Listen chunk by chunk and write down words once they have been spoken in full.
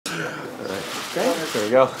right. Okay, there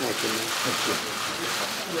we go.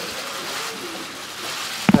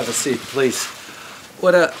 Have a seat, please.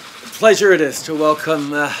 What a pleasure it is to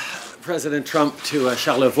welcome President Trump to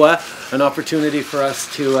Charlevoix, an opportunity for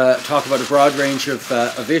us to talk about a broad range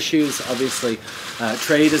of issues. Obviously,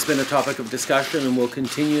 trade has been a topic of discussion and will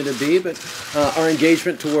continue to be, but our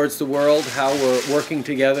engagement towards the world, how we're working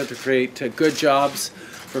together to create good jobs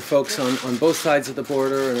for folks on both sides of the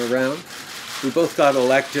border and around. We both got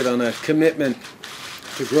elected on a commitment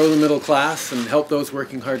to grow the middle class and help those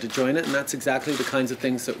working hard to join it, and that's exactly the kinds of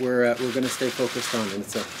things that we're going to stay focused on, and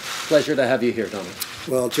it's a pleasure to have you here, Donald.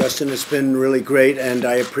 Well, Justin, it's been really great, and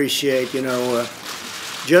I appreciate,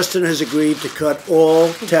 Justin has agreed to cut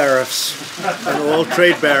all tariffs and all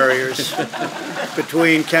trade barriers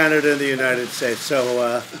between Canada and the United States,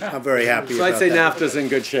 so I'm very happy about that. So I'd say NAFTA's in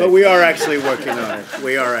good shape. But we are actually working on it.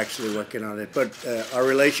 We are actually working on it, but our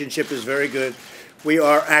relationship is very good. We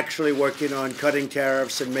are actually working on cutting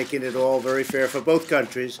tariffs and making it all very fair for both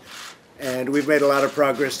countries. And we've made a lot of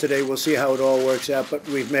progress today. We'll see how it all works out, but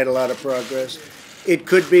we've made a lot of progress. It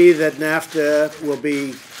could be that NAFTA will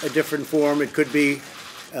be a different form. It could be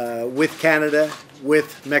with Canada,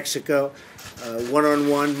 with Mexico,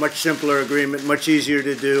 one-on-one, much simpler agreement, much easier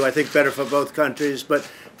to do, I think better for both countries. But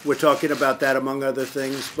we're talking about that among other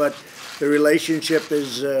things. But the relationship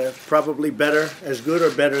is probably better, as good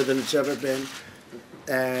or better than it's ever been.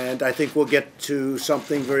 And I think we'll get to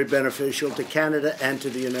something very beneficial to Canada and to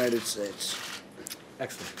the United States.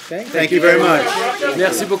 Excellent. Okay. Thank you very much.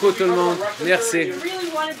 Merci beaucoup tout le monde. Merci.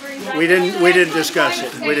 We didn't discuss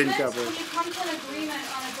it. We didn't cover it.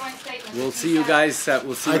 We'll see you guys. I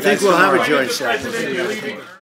think we'll have a joint statement.